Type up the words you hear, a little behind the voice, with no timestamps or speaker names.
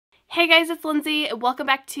Hey guys, it's Lindsay. Welcome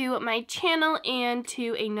back to my channel and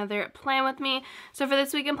to another plan with me. So for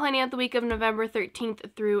this week, I'm planning out the week of November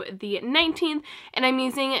 13th through the 19th, and I'm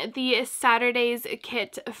using the Saturdays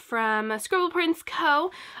kit from Scribble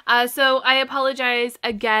Co. So I apologize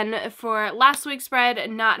again for last week's spread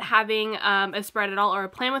not having a spread at all, or a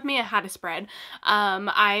plan with me. I had a spread.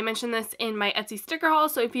 I mentioned this in my Etsy sticker haul,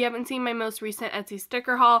 so if you haven't seen my most recent Etsy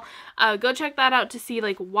sticker haul, go check that out to see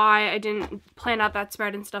like why I didn't plan out that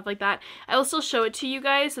spread and stuff like that. I will still show it to you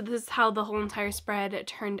guys. So this is how the whole entire spread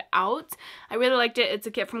turned out. I really liked it. It's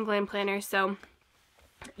a kit from Glam Planner, so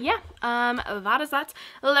yeah, that is that.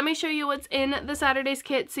 Let me show you what's in the Saturdays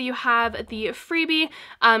kit. So you have the freebie,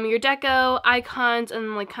 your deco, icons,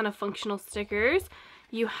 and like kind of functional stickers.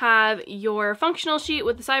 You have your functional sheet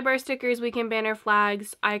with the sidebar stickers, weekend banner,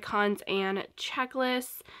 flags, icons, and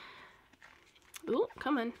checklists. Ooh,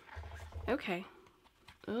 come on. Okay.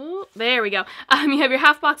 Oh, there we go. You have your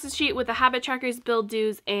half boxes sheet with the habit trackers, build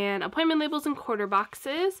dues, and appointment labels and quarter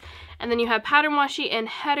boxes. And then you have pattern washi and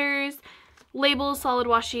headers, labels, solid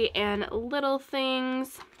washi, and little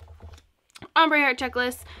things. Ombre heart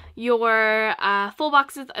checklist, your full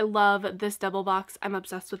boxes. I love this double box. I'm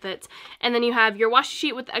obsessed with it. And then you have your washi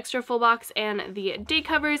sheet with the extra full box and the day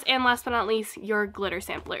covers. And last but not least, your glitter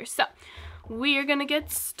samplers. So we are gonna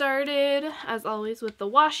get started as always with the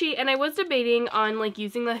washi, and I was debating on like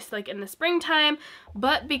using this like in the springtime,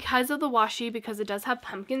 but because of the washi, because it does have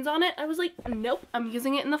pumpkins on it, I was like, nope, I'm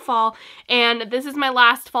using it in the fall. And this is my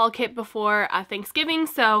last fall kit before Thanksgiving,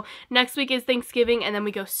 so next week is Thanksgiving, and then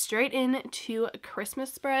we go straight into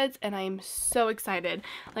Christmas spreads, and I am so excited.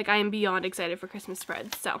 Like, I am beyond excited for Christmas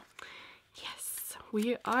spreads. So yes,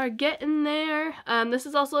 we are getting there. This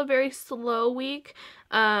is also a very slow week.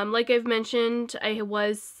 Like I've mentioned, I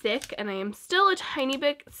was sick, and I am still a tiny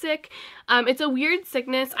bit sick. It's a weird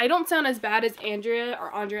sickness. I don't sound as bad as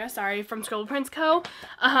Andrea, sorry, from Scribble Co.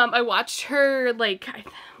 I watched her, like,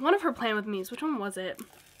 one of her plan with me's. Which one was it?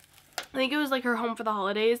 I think it was like her home for the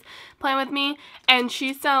holidays plan with me, and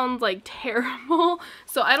she sounds like terrible.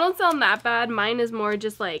 So I don't sound that bad. Mine is more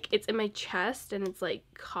just like it's in my chest and it's like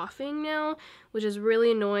coughing now, which is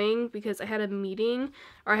really annoying because I had a meeting,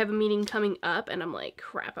 or I have a meeting coming up, and I'm like,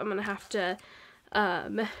 crap, I'm gonna have to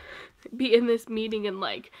be in this meeting and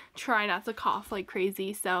like try not to cough like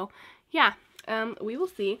crazy. So yeah, we will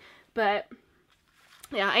see. But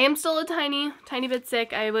yeah, I am still a tiny bit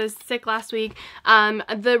sick. I was sick last week.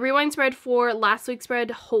 The rewind spread for last week's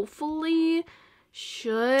spread hopefully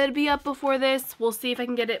should be up before this. We'll see if I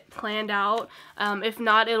can get it planned out. If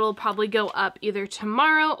not, it'll probably go up either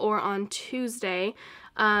tomorrow or on Tuesday.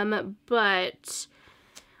 But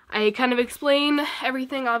I kind of explain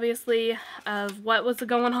everything, obviously, of what was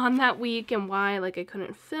going on that week and why, like, I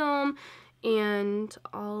couldn't film and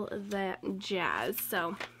all of that jazz.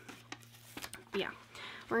 So yeah.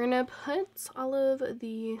 We're gonna put all of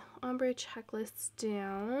the ombre checklists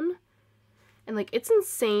down. And like, it's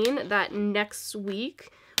insane that next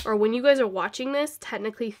week, or when you guys are watching this,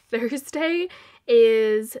 technically Thursday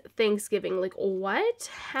is Thanksgiving. Like, what?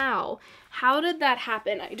 How did that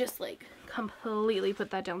happen? I just like completely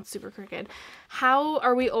put that down super crooked. How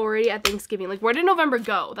are we already at Thanksgiving? Like, where did November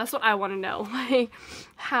go? That's what I want to know. Like,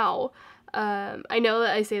 how? I know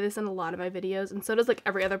that I say this in a lot of my videos, and so does like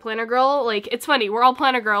every other planner girl. Like, it's funny, we're all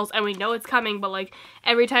planner girls and we know it's coming, but like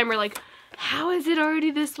every time we're like, how is it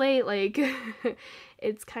already this late? Like,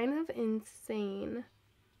 it's kind of insane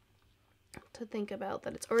to think about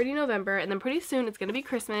that it's already November, and then pretty soon it's gonna be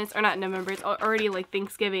Christmas, or not November, it's already like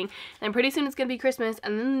Thanksgiving, and then pretty soon it's gonna be Christmas,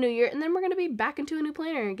 and then the New Year, and then we're gonna be back into a new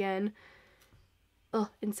planner again. Oh,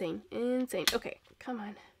 insane. Okay, come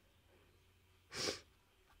on.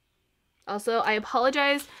 Also, I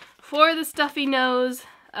apologize for the stuffy nose.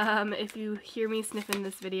 If you hear me sniffing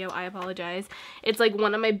this video, I apologize. It's like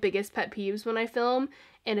one of my biggest pet peeves when I film,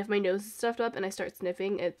 and if my nose is stuffed up and I start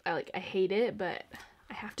sniffing, I hate it, but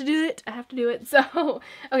I have to do it. So,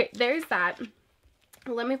 okay, there's that.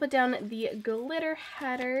 Let me put down the glitter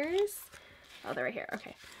headers. Oh, they're right here.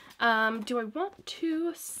 Okay. Do I want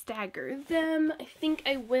to stagger them? I think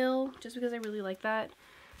I will, just because I really like that.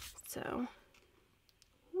 So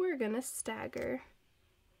we're gonna stagger.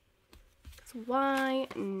 So why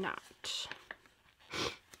not?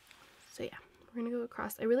 So yeah, we're gonna go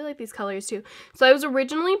across. I really like these colors too. So I was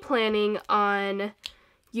originally planning on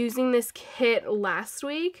using this kit last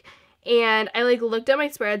week, and I like looked at my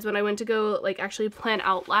spreads when I went to go like actually plan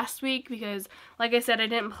out last week, because like I said, I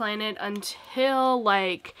didn't plan it until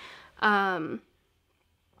like I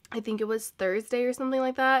think it was Thursday or something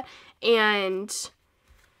like that, and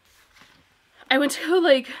I went to go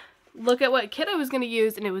like look at what kit I was going to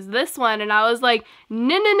use, and it was this one, and I was like,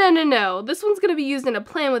 no, no, no, no, no. This one's going to be used in a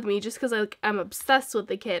plan with me just because I'm obsessed with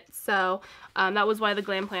the kit. So that was why the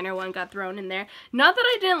Glam Planner one got thrown in there. Not that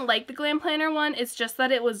I didn't like the Glam Planner one, it's just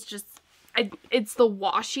that it was just, it's the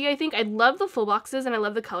washi, I think. I love the full boxes and I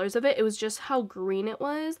love the colors of it. It was just how green it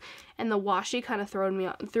was, and the washi kind of threw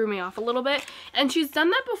me off a little bit. And she's done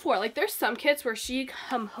that before. Like, there's some kits where she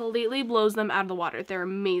completely blows them out of the water. They're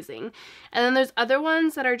amazing. And then there's other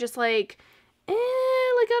ones that are just like, like,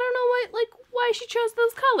 I don't know why she chose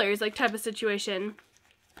those colors, like, type of situation.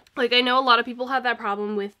 Like, I know a lot of people have that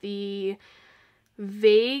problem with the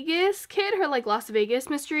Vegas kit, her like Las Vegas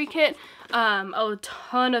mystery kit. A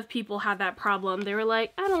ton of people had that problem. They were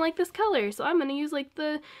like, I don't like this color, so I'm gonna use like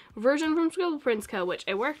the version from Scribble Prints Co., which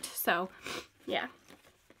it worked. So yeah,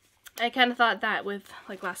 I kind of thought that with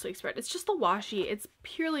like last week's spread. It's just the washi. It's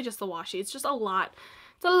purely just the washi. It's just a lot.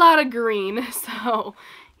 It's a lot of green. So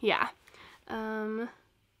yeah. So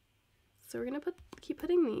we're gonna keep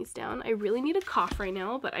putting these down. I really need a cough right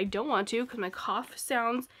now, but I don't want to because my cough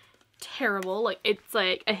sounds terrible. Like, it's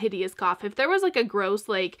like a hideous cough. If there was like a gross,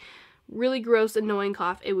 like really gross, annoying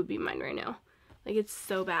cough, it would be mine right now. Like, it's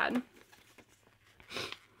so bad.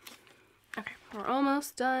 Okay, we're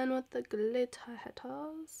almost done with the glitters.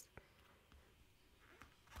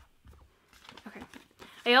 Okay.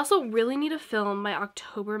 I also really need to film my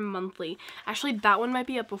October monthly. Actually, that one might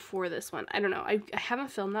be up before this one. I don't know. I haven't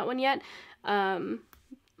filmed that one yet.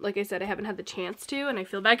 Like I said, I haven't had the chance to, and I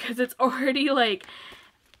feel bad because it's already like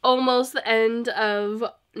almost the end of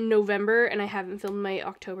November and I haven't filmed my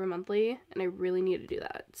October monthly, and I really need to do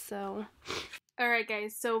that. So alright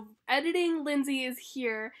guys, so editing Lindsay is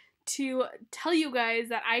here to tell you guys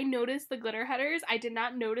that I noticed the glitter headers. I did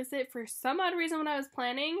not notice it for some odd reason when I was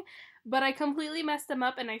planning, but I completely messed them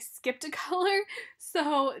up and I skipped a color,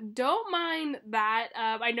 so don't mind that.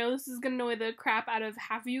 I know this is gonna annoy the crap out of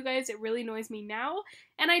half of you guys. It really annoys me now,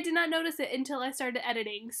 and I did not notice it until I started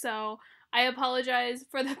editing, so I apologize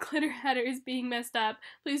for the glitter headers being messed up.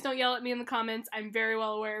 Please don't yell at me in the comments. I'm very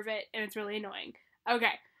well aware of it, and it's really annoying.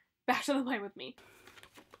 Okay, back to the plan with me.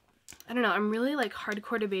 I don't know, I'm really like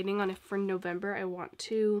hardcore debating on if for November I want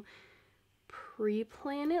to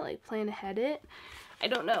pre-plan it, like plan ahead it. I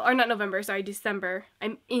don't know. Or not November, sorry, December.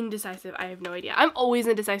 I'm indecisive. I have no idea. I'm always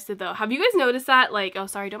indecisive though. Have you guys noticed that? Like, oh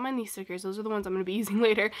sorry, don't mind these stickers. Those are the ones I'm going to be using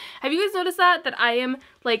later. Have you guys noticed that I am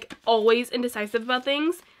like always indecisive about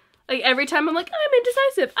things? Like, every time I'm like, I'm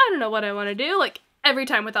indecisive. I don't know what I want to do. Like, every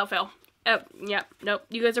time without fail. Yeah, nope.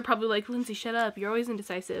 You guys are probably like, Lindsay, shut up. You're always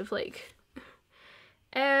indecisive. Like,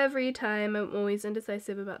 every time I'm always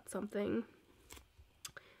indecisive about something.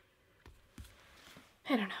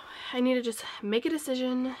 I don't know. I need to just make a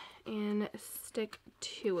decision and stick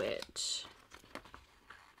to it.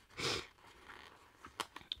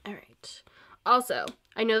 Alright. Also,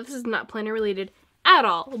 I know this is not planner related at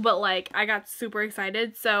all, but like I got super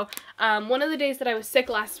excited. So one of the days that I was sick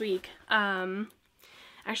last week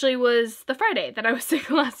actually was the Friday that I was sick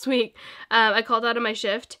last week. I called out of my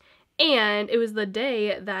shift, and it was the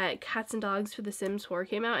day that Cats and Dogs for The Sims 4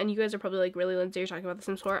 came out, and you guys are probably like, really, Lindsay, you're talking about The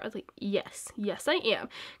Sims 4? I was like, yes I am,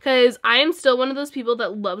 because I am still one of those people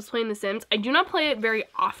that loves playing The Sims. I do not play it very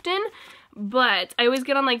often, but I always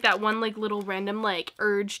get on like that one like little random like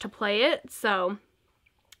urge to play it, so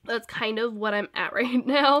that's kind of what I'm at right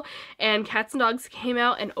now. And Cats and Dogs came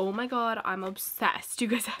out, and oh my god, I'm obsessed. You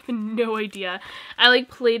guys have no idea. I like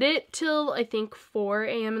played it till I think 4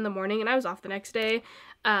 a.m. in the morning, and I was off the next day.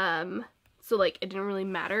 So like it didn't really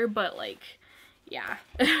matter, but like, yeah.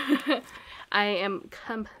 I am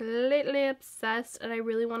completely obsessed, and I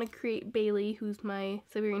really want to create Bailey, who's my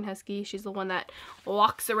Siberian Husky. She's the one that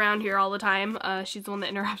walks around here all the time. She's the one that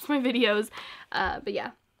interrupts my videos. But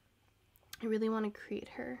yeah, I really want to create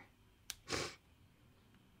her.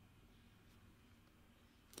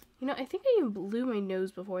 You know, I think I even blew my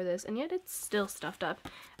nose before this, and yet it's still stuffed up.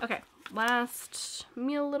 Okay, last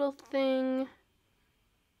meal little thing.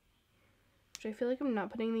 I feel like I'm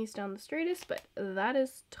not putting these down the straightest, but that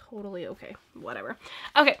is totally okay. Whatever.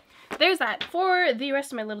 Okay, there's that for the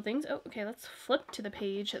rest of my little things. Oh, okay, let's flip to the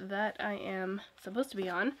page that I am supposed to be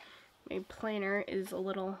on. My planner is a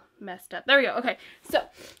little messed up. There we go. Okay, so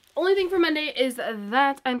only thing for Monday is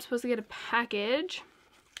that I'm supposed to get a package.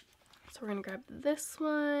 So we're going to grab this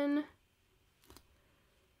one.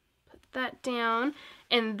 Put that down.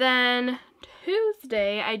 And then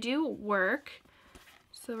Tuesday I do work.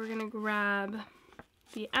 So we're going to grab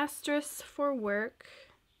the asterisk for work,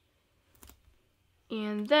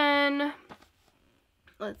 and then,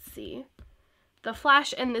 let's see, the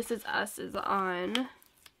Flash and This Is Us is on. I'm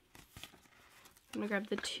going to grab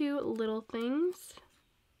the two little things.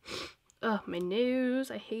 Oh, my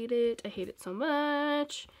nose. I hate it. I hate it so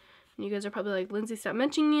much. And you guys are probably like, Lindsay, stop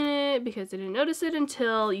mentioning it because I didn't notice it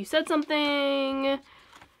until you said something.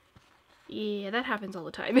 Yeah, that happens all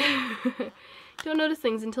the time. Don't notice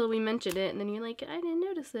things until we mention it, and then you're like, I didn't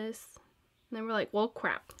notice this. And then we're like, well,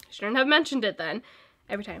 crap. I shouldn't have mentioned it then.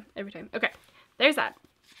 Every time, every time. Okay, there's that.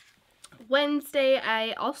 Wednesday,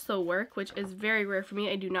 I also work, which is very rare for me.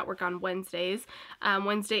 I do not work on Wednesdays.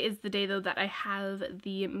 Wednesday is the day, though, that I have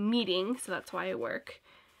the meeting, so that's why I work.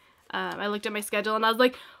 I looked at my schedule, and I was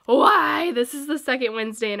like, why? This is the second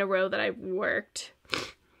Wednesday in a row that I've worked.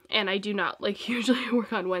 And I do not, like, usually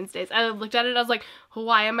work on Wednesdays. I looked at it, I was like,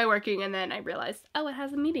 why am I working? And then I realized, oh, it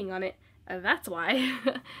has a meeting on it. That's why.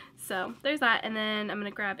 So there's that. And then I'm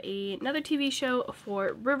gonna grab another TV show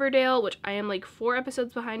for Riverdale, which I am like 4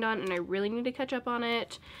 episodes behind on, and I really need to catch up on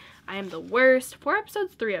it. I am the worst. 4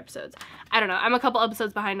 episodes, 3 episodes. I don't know. I'm a couple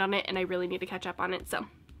episodes behind on it, and I really need to catch up on it. So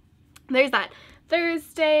there's that.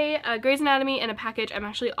 Thursday, Grey's Anatomy in a package. I'm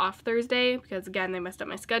actually off Thursday because, again, they messed up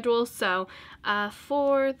my schedule. So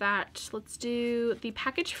for that, let's do the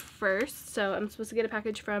package first. So I'm supposed to get a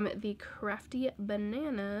package from the Crafty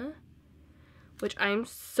Banana, which I'm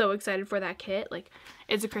so excited for that kit. Like,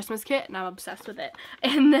 it's a Christmas kit, and I'm obsessed with it.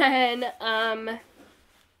 And then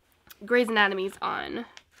Grey's Anatomy's on.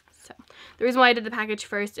 So the reason why I did the package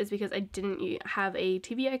first is because I didn't have a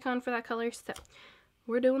TV icon for that color, so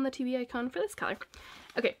we're doing the TV icon for this color.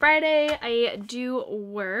 Okay, Friday, I do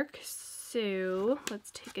work, so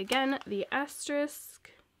let's take again the asterisk.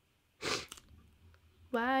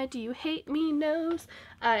 Why do you hate me, nose?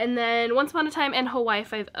 And then Once Upon a Time and Hawaii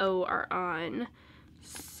 5-0 are on.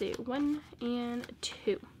 So 1 and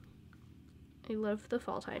 2. I love the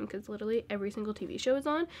fall time because literally every single TV show is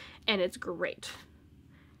on, and it's great.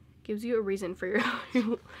 Gives you a reason for your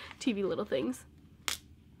TV little things.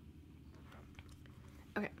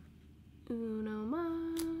 Okay. Uno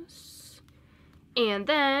mas. And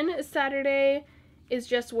then Saturday is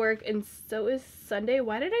just work, and so is Sunday.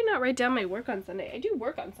 Why did I not write down my work on Sunday? I do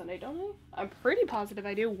work on Sunday, don't I? I'm pretty positive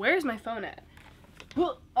I do. Where's my phone at?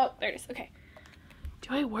 Oh, there it is. Okay. Do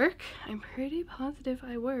I work? I'm pretty positive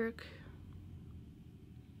I work.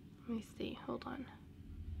 Let me see. Hold on.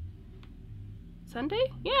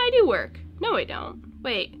 Sunday? Yeah, I do work. No, I don't.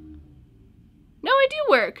 Wait. No, I do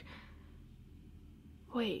work.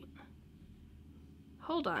 Wait.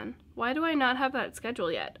 Hold on. Why do I not have that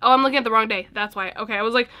schedule yet? Oh, I'm looking at the wrong day. That's why. Okay, I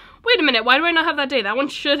was like, wait a minute. Why do I not have that day? That one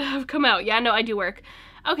should have come out. Yeah, no, I do work.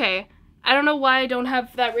 Okay. I don't know why I don't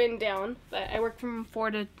have that written down, but I work from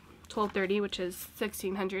 4 to 12:30, which is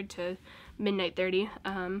 1600 to midnight 30.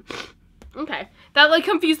 Okay. That, like,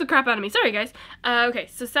 confused the crap out of me. Sorry, guys. Okay,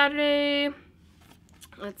 so Saturday,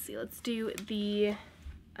 let's see. Let's do the,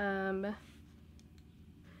 I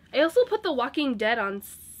also put The Walking Dead on.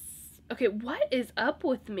 Okay, what is up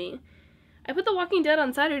with me? I put The Walking Dead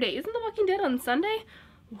on Saturday. Isn't The Walking Dead on Sunday?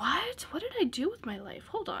 What? What did I do with my life?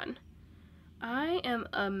 Hold on. I am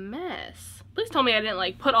a mess. Please tell me I didn't,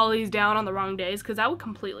 like, put all these down on the wrong days, because that would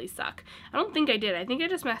completely suck. I don't think I did. I think I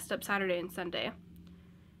just messed up Saturday and Sunday.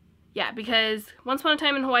 Yeah, because Once Upon a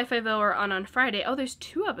Time and Hawaii 5-0 are on Friday. Oh, there's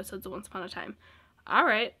 2 episodes of Once Upon a Time. All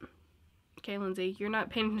right. Okay, Lindsay, you're not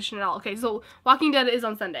paying attention at all. Okay, so Walking Dead is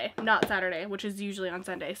on Sunday, not Saturday, which is usually on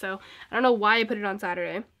Sunday. So I don't know why I put it on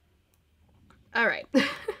Saturday. All right.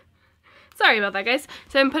 Sorry about that, guys.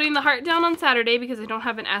 So I'm putting the heart down on Saturday because I don't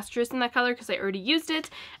have an asterisk in that color because I already used it.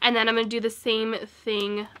 And then I'm going to do the same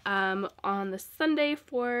thing on the Sunday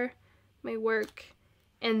for my work.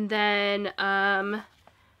 And then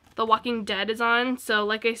The Walking Dead is on. So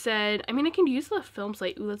like I said, I mean, I can use the film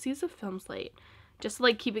slate. Ooh, let's use the film slate. Just to,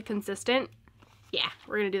 like, keep it consistent. Yeah,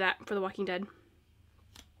 we're going to do that for The Walking Dead.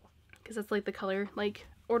 Because that's, like, the color, like,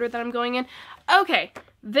 order that I'm going in. Okay,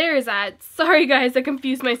 there's that. Sorry, guys, I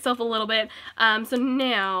confused myself a little bit. So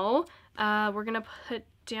now, we're going to put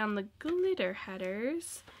down the glitter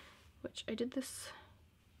headers. Which, I did this.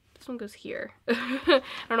 This one goes here. I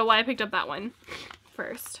don't know why I picked up that one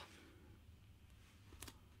first.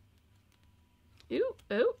 Ooh,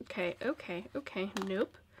 oh, okay,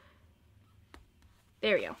 nope.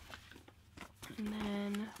 There we go. And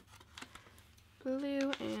then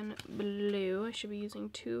blue and blue. I should be using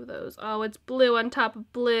 2 of those. Oh, it's blue on top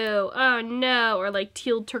of blue. Oh no. Or like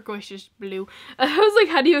teal turquoise blue. I was like,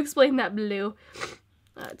 how do you explain that blue?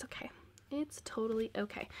 It's okay. It's totally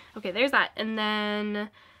okay. Okay, there's that. And then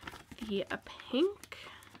the pink.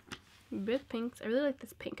 Both pinks. I really like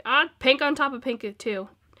this pink. Ah, pink on top of pink too.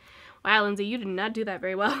 Wow, Lindsay, you did not do that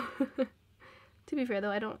very well. To be fair,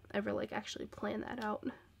 though, I don't ever, like, actually plan that out.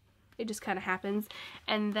 It just kind of happens.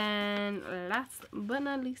 And then, last but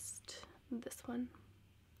not least, this one.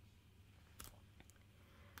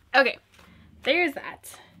 Okay, there's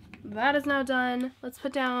that. That is now done. Let's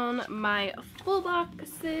put down my full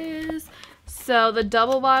boxes. So the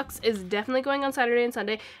double box is definitely going on Saturday and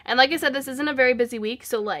Sunday. And like I said, this isn't a very busy week,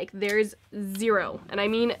 so like there's zero, and I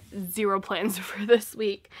mean zero plans for this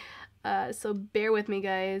week. So bear with me,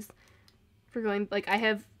 guys. For going, like, I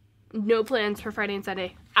have no plans for Friday and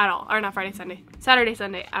Sunday at all. Or not Friday, Sunday. Saturday,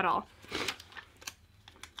 Sunday at all.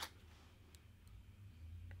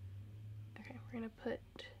 Okay, we're gonna put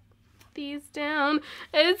these down.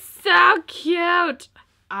 It's so cute.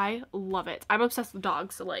 I love it. I'm obsessed with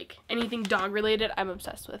dogs, so like anything dog related I'm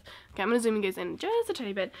obsessed with. Okay, I'm gonna zoom you guys in just a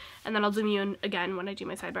tiny bit, and then I'll zoom you in again when I do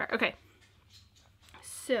my sidebar. Okay,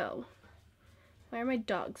 so why are my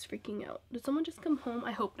dogs freaking out? Did someone just come home?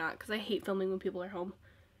 I hope not, because I hate filming when people are home.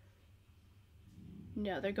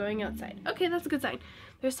 No, they're going outside. Okay, that's a good sign.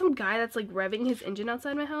 There's some guy that's like revving his engine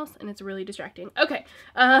outside my house, and it's really distracting. Okay,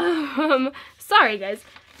 sorry guys.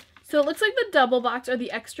 So it looks like the double box or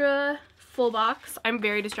the extra full box. I'm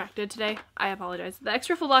very distracted today. I apologize. The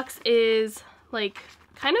extra full box is like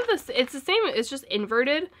kind of this. It's the same. It's just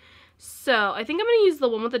inverted. So I think I'm gonna use the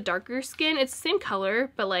one with the darker skin. It's the same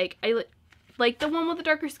color, but like I like the one with the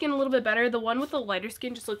darker skin a little bit better. The one with the lighter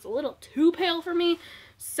skin just looks a little too pale for me.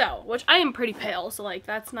 So, which I am pretty pale, so like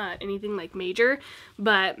that's not anything like major,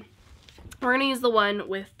 but we're gonna use the one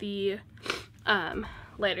with the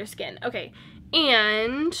lighter skin. Okay,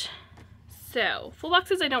 and so full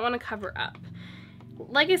boxes I don't want to cover up.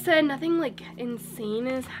 Like I said, nothing like insane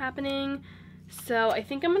is happening, so I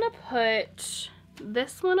think I'm gonna put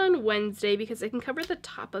this one on Wednesday because I can cover the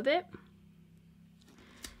top of it.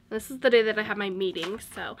 This is the day that I have my meeting,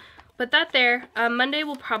 so put that there. Monday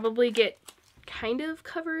will probably get kind of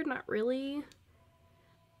covered, not really.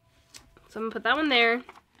 So I'm gonna put that one there.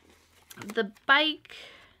 The bike,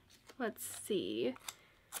 let's see.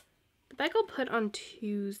 The bike I'll put on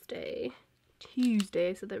Tuesday.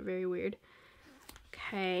 I said that very weird.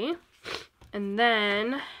 Okay. And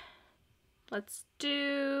then let's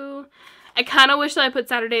do, I kind of wish that I put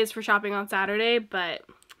Saturdays for shopping on Saturday, but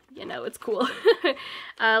you know, it's cool.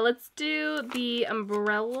 Let's do the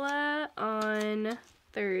umbrella on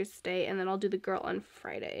Thursday, and then I'll do the girl on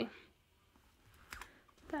Friday.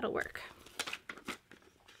 That'll work.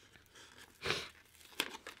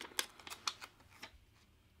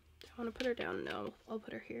 Do I want to put her down? No, I'll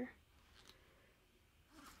put her here.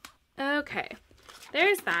 Okay,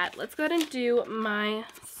 there's that. Let's go ahead and do my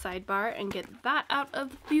sidebar and get that out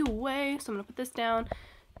of the way. So I'm gonna put this down,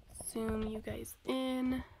 zoom you guys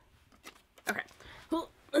in. Okay, well,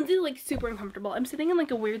 this is like super uncomfortable. I'm sitting in like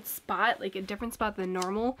a weird spot, like a different spot than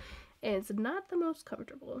normal, and it's not the most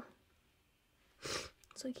comfortable.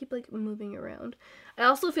 So I keep like moving around. It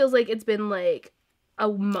also feels like it's been like a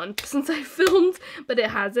month since I filmed, but it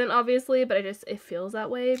hasn't obviously, but it feels that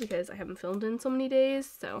way because I haven't filmed in so many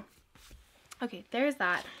days. So okay, there's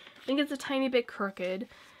that. I think it's a tiny bit crooked,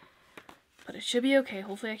 but it should be okay.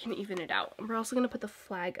 Hopefully I can even it out. We're also going to put the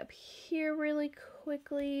flag up here really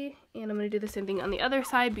quickly, and I'm going to do the same thing on the other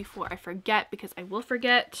side before I forget, because I will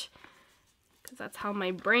forget, because that's how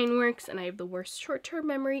my brain works, and I have the worst short-term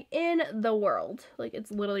memory in the world. Like,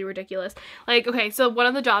 it's literally ridiculous. Like, okay, so one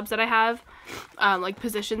of the jobs that I have, like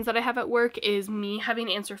positions that I have at work, is me having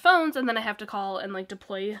to answer phones, and then I have to call and like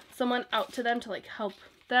deploy someone out to them to like help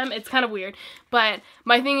them. It's kind of weird, but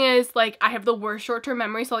my thing is like I have the worst short-term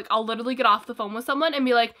memory, so like I'll literally get off the phone with someone and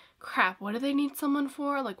be like, crap, what do they need someone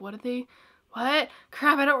for? Like, what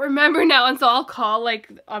crap, I don't remember now. And so I'll call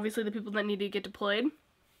like obviously the people that need to get deployed,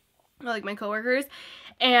 or like my coworkers,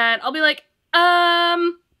 and I'll be like,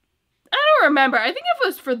 I don't remember, I think it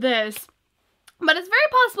was for this, but it's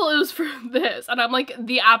very possible it was for this. And I'm like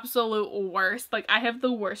the absolute worst. Like, I have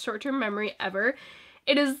the worst short-term memory ever.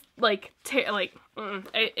 It is like,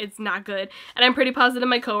 it's not good. And I'm pretty positive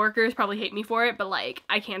my coworkers probably hate me for it, but like,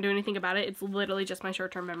 I can't do anything about it. It's literally just my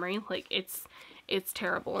short-term memory. Like, it's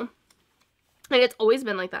terrible. And it's always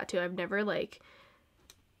been like that too. I've never like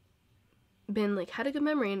been like had a good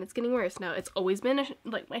memory and it's getting worse. No, it's always been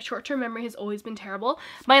like my short-term memory has always been terrible.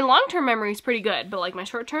 My long-term memory is pretty good, but like my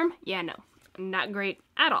short-term, yeah, no, not great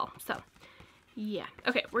at all. So yeah.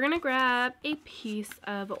 Okay, we're gonna grab a piece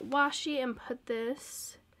of washi and put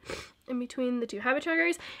this in between the two habit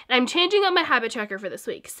trackers. And I'm changing up my habit tracker for this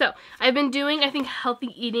week. So I've been doing, I think,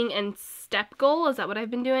 healthy eating and step goal. Is that what I've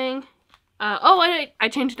been doing? I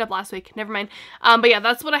changed it up last week. Never mind. But yeah,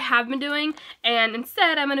 that's what I have been doing. And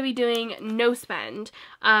instead, I'm going to be doing no spend.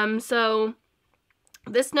 So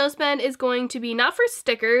this no spend is going to be not for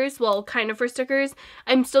stickers, well, kind of for stickers.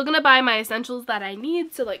 I'm still going to buy my essentials that I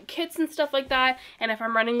need, so like kits and stuff like that. And if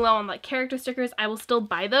I'm running low on like character stickers, I will still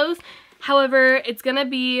buy those. However, it's gonna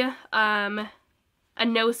be a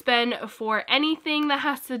no spend for anything that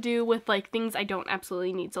has to do with like things I don't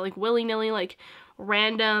absolutely need. So like willy-nilly, like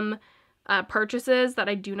random purchases that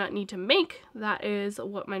I do not need to make. That is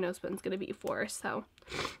what my no spend's gonna be for. So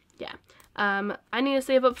yeah. I need to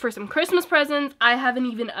save up for some Christmas presents. I haven't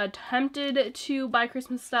even attempted to buy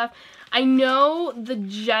Christmas stuff. I know the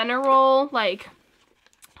general like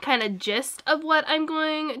kind of gist of what I'm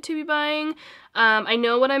going to be buying. I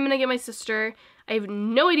know what I'm gonna get my sister. I have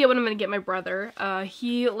no idea what I'm gonna get my brother.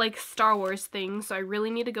 He likes Star Wars things, so I really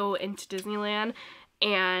need to go into Disneyland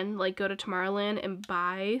and like go to Tomorrowland and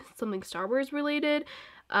buy something Star Wars related.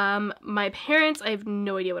 My parents, I have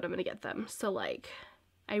no idea what I'm gonna get them. So like,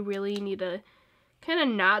 I really need to kind of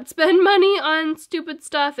not spend money on stupid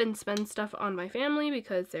stuff and spend stuff on my family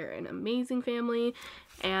because they're an amazing family.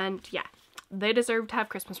 And yeah, they deserve to have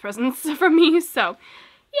Christmas presents from me. So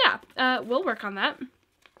yeah, we'll work on that.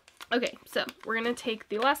 Okay, so we're going to take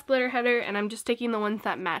the last glitter header, and I'm just taking the ones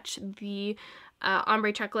that match the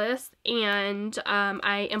ombre checklist. And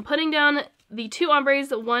I am putting down the 2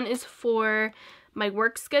 ombres. One is for my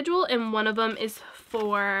work schedule, and one of them is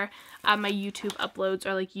for my YouTube uploads,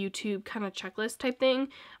 or like YouTube kind of checklist type thing.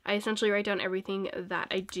 I essentially write down everything that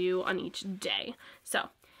I do on each day. So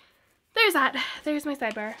there's that. There's my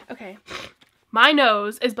sidebar. Okay. My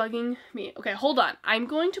nose is bugging me. Okay, hold on. I'm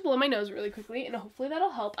going to blow my nose really quickly, and hopefully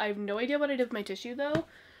that'll help. I have no idea what I did with my tissue, though,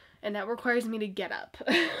 and that requires me to get up.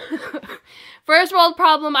 First world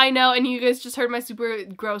problem, I know, and you guys just heard my super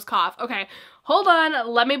gross cough. Okay, hold on.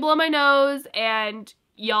 Let me blow my nose, and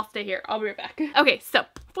y'all stay here. I'll be right back. Okay, so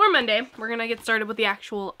for Monday, we're going to get started with the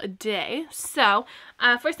actual day. So,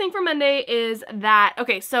 first thing for Monday is that,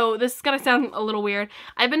 okay, so this is going to sound a little weird.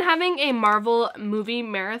 I've been having a Marvel movie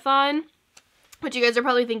marathon. But you guys are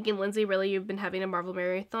probably thinking, Lindsay, really, you've been having a Marvel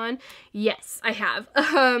marathon? Yes, I have.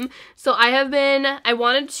 So I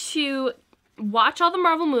wanted to watch all the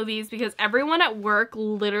Marvel movies because everyone at work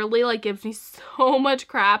literally, like, gives me so much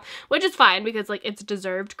crap, which is fine because, like, it's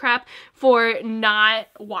deserved crap for not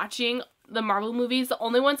watching the Marvel movies. The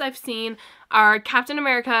only ones I've seen are Captain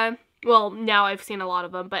America. Well, now I've seen a lot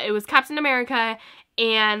of them, but it was Captain America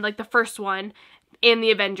and, like, the first one, and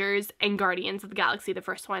the Avengers and Guardians of the Galaxy, the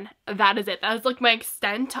first one. That is it. That was like my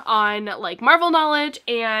extent on like Marvel knowledge,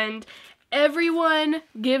 and everyone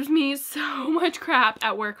gives me so much crap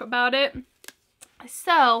at work about it.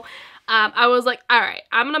 So I was like, all right,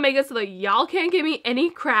 I'm gonna make it so that y'all can't give me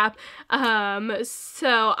any crap.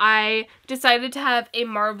 So I decided to have a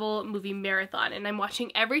Marvel movie marathon, and I'm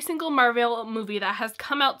watching every single Marvel movie that has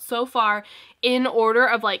come out so far in order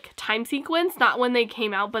of like time sequence, not when they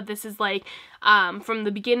came out, but this is like from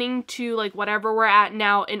the beginning to like whatever we're at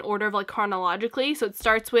now in order of like chronologically. So it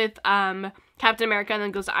starts with Captain America and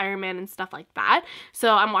then goes to Iron Man and stuff like that.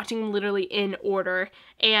 So I'm watching literally in order,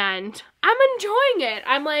 and I'm enjoying it.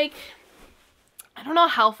 I'm like, I don't know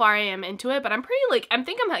how far I am into it, but I'm pretty like, I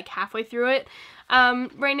think I'm like halfway through it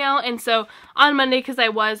right now. And so on Monday, because I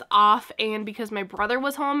was off and because my brother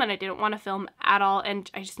was home and I didn't want to film at all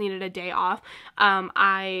and I just needed a day off,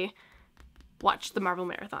 I watched the Marvel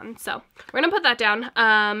marathon. So we're gonna put that down.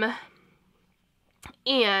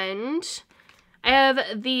 And I have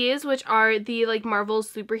these, which are the like Marvel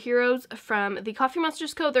superheroes from the Coffee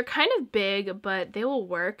Monsters Co. They're kind of big, but they will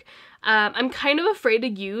work. I'm kind of afraid to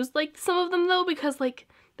use like some of them though, because like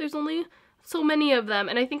there's only so many of them,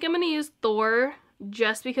 and I think I'm gonna use Thor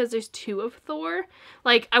just because there's 2 of Thor.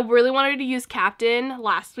 Like, I really wanted to use Captain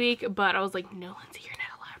last week, but I was like, no, Lindsay, you're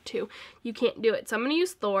not allowed to. You can't do it. So I'm gonna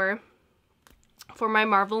use Thor for my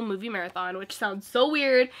Marvel movie marathon, which sounds so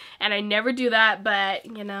weird, and I never do that, but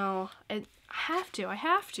you know, I have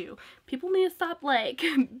to. People need to stop like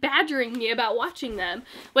badgering me about watching them,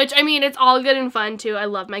 which I mean, it's all good and fun too. I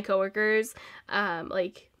love my coworkers.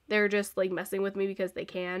 Like, they're just like messing with me because they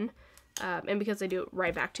can, and because I do it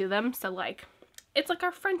right back to them. So like, it's like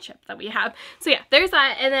our friendship that we have. So yeah, there's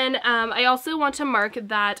that. And then I also want to mark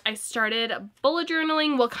that I started bullet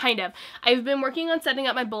journaling. Well, kind of. I've been working on setting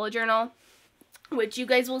up my bullet journal, which you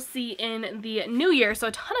guys will see in the new year. So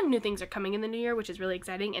a ton of new things are coming in the new year, which is really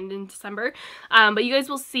exciting, and in December. But you guys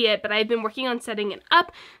will see it, but I've been working on setting it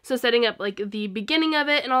up. So setting up like the beginning of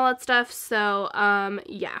it and all that stuff. So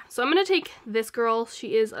yeah, so I'm gonna take this girl.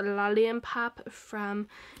 She is a Lollipop from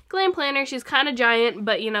Glam Planner. She's kind of giant,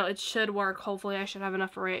 but you know, it should work. Hopefully I should have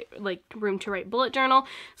enough room to write bullet journal.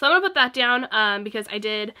 So I'm gonna put that down because I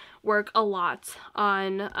did work a lot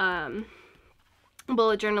on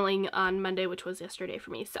bullet journaling on Monday, which was yesterday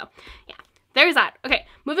for me. So yeah, there's that. Okay,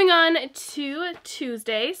 moving on to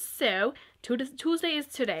Tuesday. So Tuesday is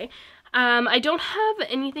today. I don't have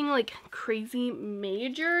anything like crazy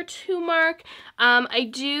major to mark. I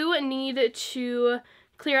do need to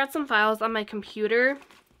clear out some files on my computer,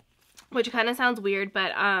 which kind of sounds weird,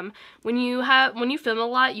 but when you film a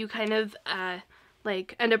lot, you kind of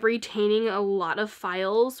like end up retaining a lot of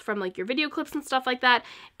files from like your video clips and stuff like that,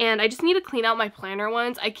 and I just need to clean out my planner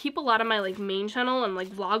ones. I keep a lot of my like main channel and like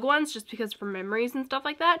vlog ones just because for memories and stuff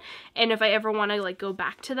like that, and if I ever want to like go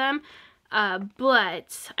back to them,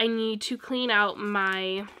 but I need to clean out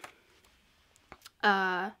my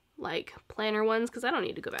like planner ones because I don't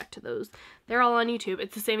need to go back to those. They're all on YouTube.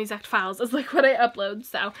 It's the same exact files as like what I upload.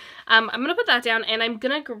 So I'm gonna put that down, and I'm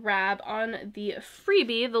gonna grab on the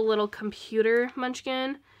freebie the little computer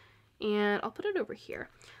munchkin, and I'll put it over here.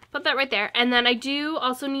 Put that right there. And then I do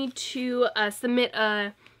also need to submit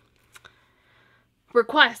a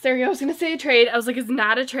request. There we go. I was going to say a trade. I was like, it's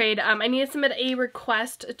not a trade. I need to submit a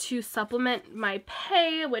request to supplement my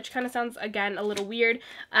pay, which kind of sounds, again, a little weird.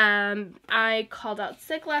 I called out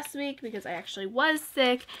sick last week because I actually was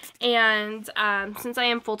sick, and since I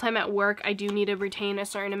am full-time at work, I do need to retain a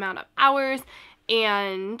certain amount of hours,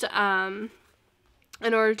 and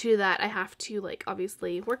in order to do that, I have to, like,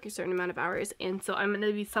 obviously work a certain amount of hours, and so I'm going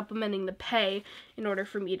to be supplementing the pay in order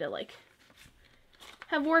for me to, like,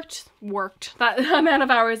 have worked that amount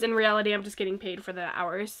of hours. In reality, I'm just getting paid for the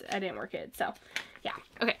hours. I didn't work it, so yeah.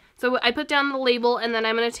 Okay, so I put down the label, and then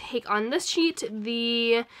I'm going to take on this sheet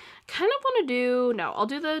the, kind of want to do, no, I'll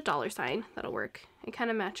do the $sign. That'll work. It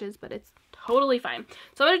kind of matches, but it's totally fine.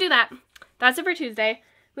 So I'm going to do that. That's it for Tuesday.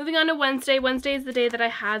 Moving on to Wednesday. Wednesday is the day that I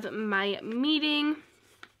have my meeting,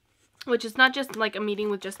 which is not just like a meeting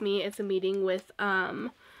with just me. It's a meeting with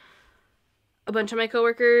a bunch of my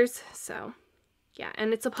coworkers, so yeah,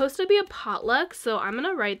 and it's supposed to be a potluck, so I'm going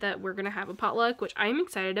to write that we're going to have a potluck, which I'm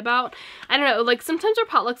excited about. I don't know, like, sometimes our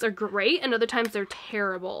potlucks are great, and other times they're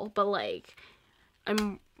terrible, but, like,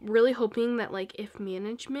 I'm really hoping that, like, if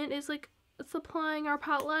management is, like, supplying our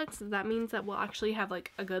potlucks, that means that we'll actually have,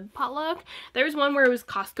 like, a good potluck. There was one where it was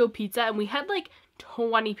Costco pizza, and we had, like,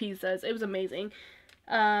 20 pizzas. It was amazing.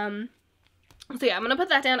 So, yeah, I'm going to put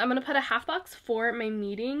that down. I'm going to put a half box for my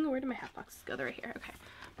meeting. Where did my half boxes go? They're right here. Okay.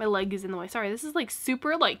 My leg is in the way. Sorry, this is like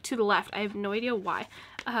super like to the left. I have no idea why.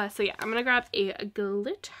 So yeah, I'm gonna grab a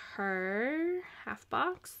glitter half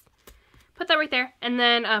box. Put that right there. And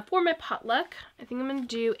then for my potluck, I think I'm gonna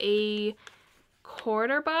do a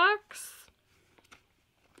quarter box.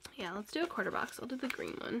 Yeah, let's do a quarter box. I'll do the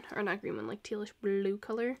green one. Or not green one, like tealish blue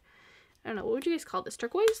color. I don't know, what would you guys call this?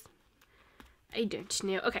 Turquoise? I don't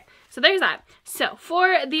know. Okay, so there's that. So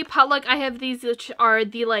for the potluck, I have these, which are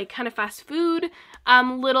the like kind of fast food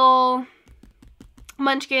little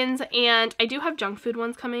munchkins, and I do have junk food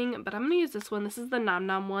ones coming, but I'm gonna use this one. This is the Nom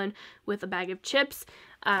Nom one with a bag of chips.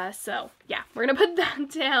 So yeah, we're gonna put that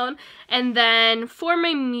down. And then for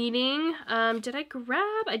my meeting, did I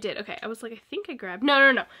grab? I did. Okay, I was like, I think I grabbed. No,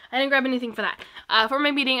 I didn't grab anything for that. For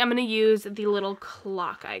my meeting, I'm gonna use the little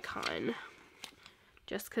clock icon,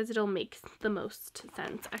 just because it'll make the most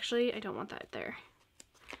sense. Actually, I don't want that there.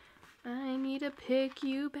 I need to pick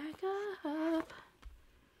you back up.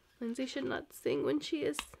 Lindsay should not sing when she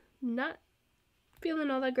is not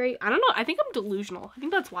feeling all that great. I don't know. I think I'm delusional. I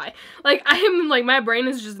think that's why. Like, I am, like, my brain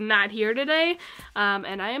is just not here today.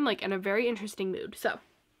 And I am, like, in a very interesting mood. So,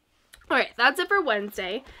 alright, that's it for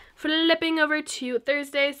Wednesday. Flipping over to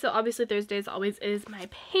Thursday. So, obviously, Thursdays always is my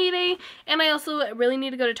payday. And I also really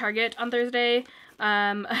need to go to Target on Thursday.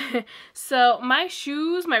 So my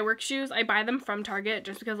shoes, my work shoes, I buy them from Target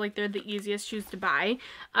just because, like, they're the easiest shoes to buy,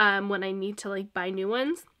 when I need to, like, buy new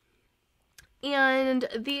ones. And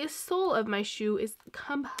the sole of my shoe is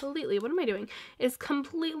completely, what am I doing? Is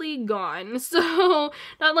completely gone. So,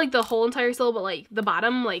 not, like, the whole entire sole, but, like, the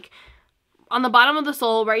bottom, like, on the bottom of the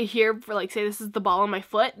sole right here, for, like, say this is the ball of my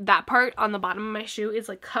foot, that part on the bottom of my shoe is,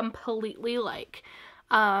 like, completely, like,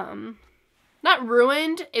 not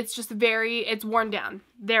ruined, it's just it's worn down.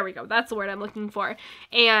 There we go, that's the word I'm looking for.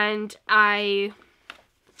 And I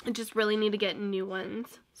just really need to get new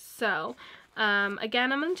ones. So,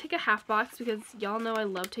 again, I'm going to take a half box because y'all know I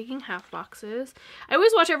love taking half boxes. I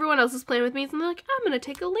always watch everyone else's plan with me, and they're like, I'm going to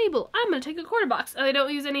take a label, I'm going to take a quarter box, and I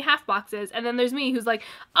don't use any half boxes. And then there's me who's like,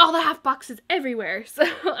 all the half boxes everywhere. So,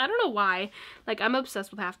 I don't know why. Like, I'm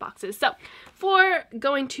obsessed with half boxes. So, for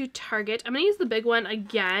going to Target, I'm going to use the big one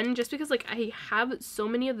again, just because, like, I have so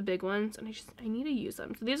many of the big ones, and I need to use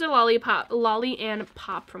them. So, these are Lolly and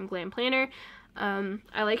Pop from Glam Planner.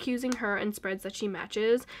 I like using her in spreads that she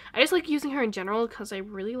matches. I just like using her in general because I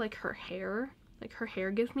really like her hair. Like, her hair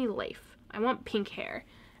gives me life. I want pink hair.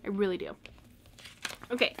 I really do.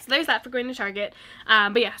 Okay, so there's that for going to Target.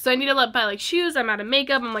 But yeah, so I need to buy like shoes. I'm out of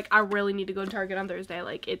makeup. I'm like, I really need to go to Target on Thursday.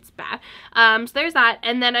 Like, it's bad. So there's that.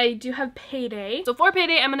 And then I do have payday. So for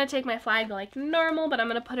payday, I'm going to take my flag like normal, but I'm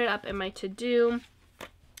going to put it up in my to-do.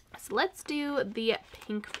 So let's do the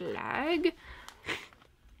pink flag.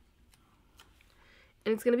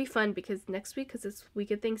 And it's going to be fun because next week, because it's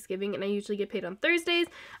week of Thanksgiving and I usually get paid on Thursdays,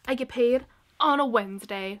 I get paid on a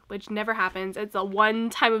Wednesday, which never happens. It's a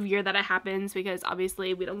one time of year that it happens because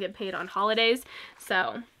obviously we don't get paid on holidays.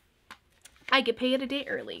 So I get paid a day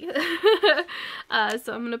early.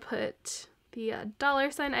 So I'm going to put the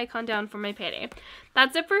 $ icon down for my payday.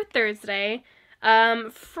 That's it for Thursday.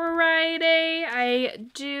 Friday, I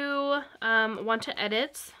do want to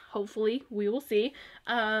edit. Hopefully, we will see.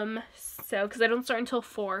 So, because I don't start until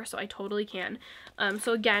 4, so I totally can.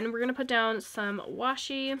 So again, we're going to put down some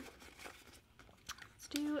washi.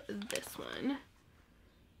 Do this one.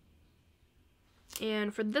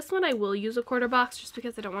 And for this one I will use a quarter box just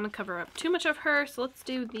because I don't want to cover up too much of her, so let's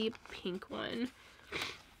do the pink one.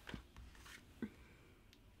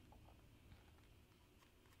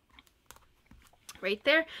 Right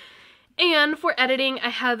there. And for editing I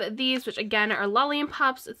have these, which again are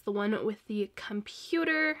Lollipops. It's the one with the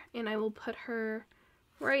computer, and I will put her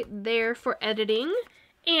right there for editing.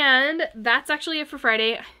 And that's actually it for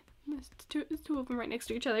Friday. There's two of them right next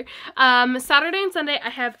to each other. Saturday and Sunday, I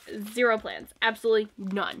have 0 plans. Absolutely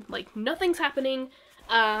none. Like, nothing's happening.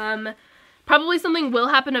 Probably something will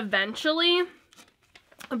happen eventually.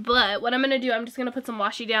 But what I'm going to do, I'm just going to put some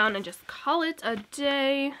washi down and just call it a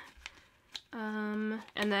day. And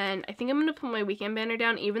then I think I'm going to put my weekend banner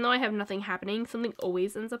down. Even though I have nothing happening, something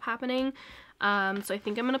always ends up happening. So I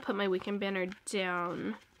think I'm going to put my weekend banner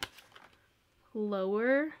down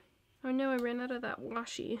lower. Oh no, I ran out of that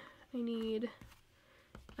washi. I need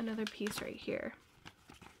another piece right here.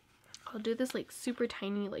 I'll do this like super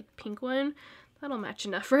tiny like pink one. That'll match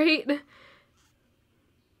enough, right?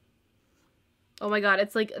 Oh my god,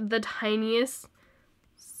 it's like the tiniest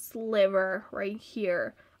sliver right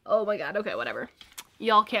here. Oh my god, okay, whatever.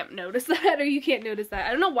 Y'all can't notice that, or you can't notice that.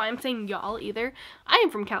 I don't know why I'm saying y'all either. I am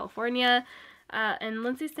from California, and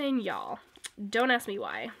Lindsay's saying y'all. Don't ask me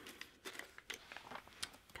why.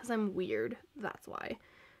 Because I'm weird, that's why.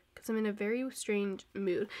 Because I'm in a very strange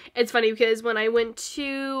mood. It's funny because when I went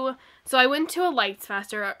to, I went to a lights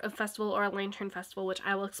festival or a lantern festival, which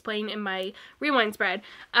I will explain in my rewind spread,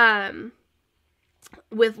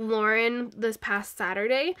 with Lauren this past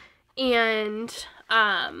Saturday, and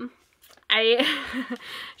I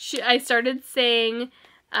started saying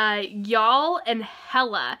y'all and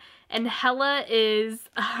hella. And hella is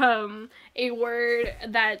a word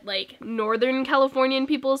that like Northern Californian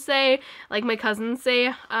people say. Like my cousins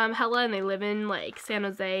say hella, and they live in like San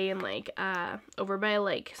Jose and like over by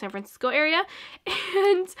like San Francisco area.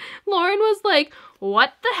 And Lauren was like,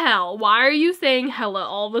 what the hell? Why are you saying hella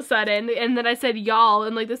all of a sudden? And then I said y'all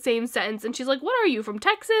in like the same sentence, and she's like, what are you, from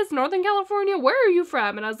Texas, Northern California? Where are you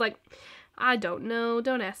from? And I was like, I don't know,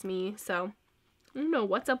 don't ask me. So I don't know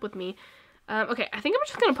what's up with me. Okay, I think I'm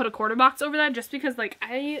just gonna put a quarter box over that just because, like,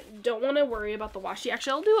 I don't want to worry about the washi.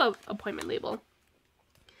 Actually, I'll do a appointment label.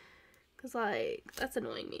 Because, like, that's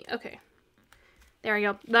annoying me. Okay. There we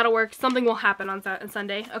go. That'll work. Something will happen on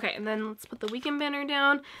Sunday. Okay, and then let's put the weekend banner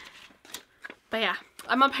down. But yeah,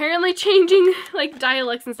 I'm apparently changing, like,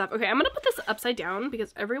 dialects and stuff. Okay, I'm gonna put this upside down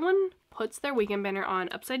because everyone puts their weekend banner on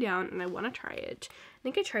upside down, and I want to try it. I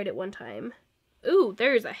think I tried it one time. Ooh,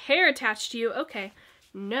 there's a hair attached to you. Okay.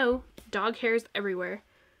 No, dog hairs everywhere.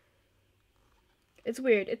 It's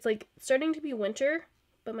weird. It's like starting to be winter,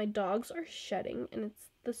 but my dogs are shedding, and it's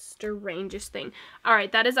the strangest thing. All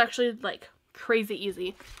right, that is actually like crazy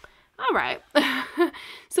easy. All right.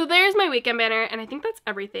 So there's my weekend banner, and I think that's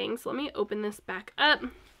everything. So let me open this back up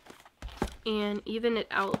and even it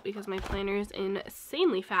out because my planner is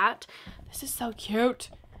insanely fat. This is so cute.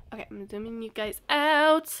 Okay, I'm zooming you guys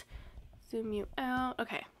out. Zoom you out.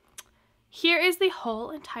 Okay. Here is the whole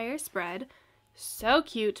entire spread. So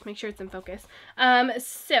cute. Make sure it's in focus.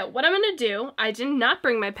 So what I'm going to do, I did not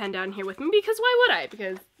bring my pen down here with me because why would I?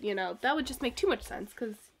 Because, you know, that would just make too much sense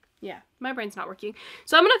because, yeah, my brain's not working.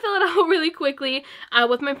 So I'm going to fill it out really quickly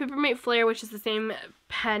with my Papermate Flare, which is the same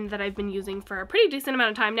pen that I've been using for a pretty decent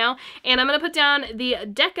amount of time now. And I'm going to put down the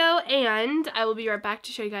deco, and I will be right back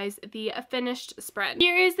to show you guys the finished spread.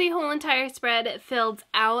 Here is the whole entire spread filled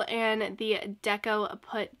out and the deco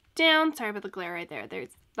put down. Sorry about the glare right there.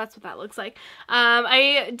 That's what that looks like.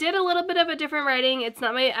 I did a little bit of a different writing. It's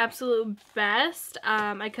not my absolute best.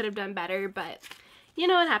 I could have done better, but you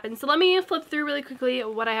know what happens. So let me flip through really quickly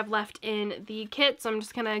what I have left in the kit. So I'm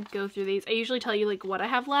just gonna go through these. I usually tell you like what I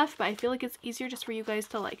have left, but I feel like it's easier just for you guys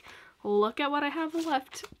to like look at what I have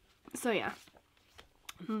left. So yeah,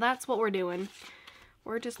 that's what we're doing.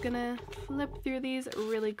 We're just gonna flip through these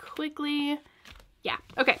really quickly. Yeah,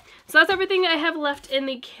 okay, so that's everything I have left in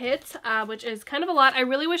the kit, which is kind of a lot. I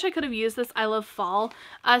really wish I could have used this I Love Fall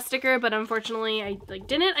sticker, but unfortunately I like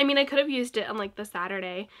didn't. I mean, I could have used it on like the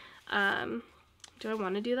Saturday. Do I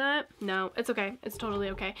want to do that? No, it's okay. It's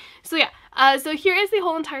totally okay. So yeah, so here is the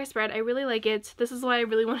whole entire spread. I really like it. This is why I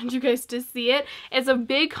really wanted you guys to see it. It's a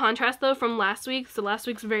big contrast though from last week. So last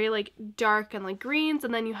week's very like dark and like greens,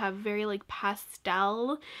 and then you have very like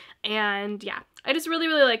pastel, and yeah, I just really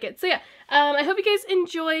like it. So yeah, I hope you guys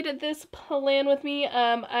enjoyed this plan with me.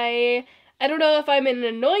 I don't know if I'm in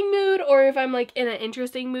an annoying mood or if I'm like in an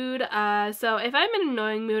interesting mood. So if I'm in an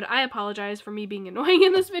annoying mood, I apologize for me being annoying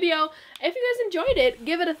in this video. If you guys enjoyed it,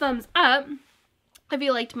 give it a thumbs up. If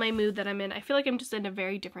you liked my mood that I'm in. I feel like I'm just in a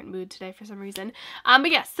very different mood today for some reason. But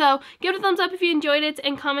yeah, so give it a thumbs up if you enjoyed it,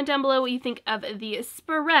 and comment down below what you think of the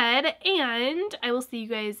spread. And I will see you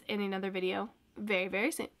guys in another video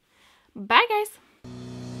very soon. Bye guys!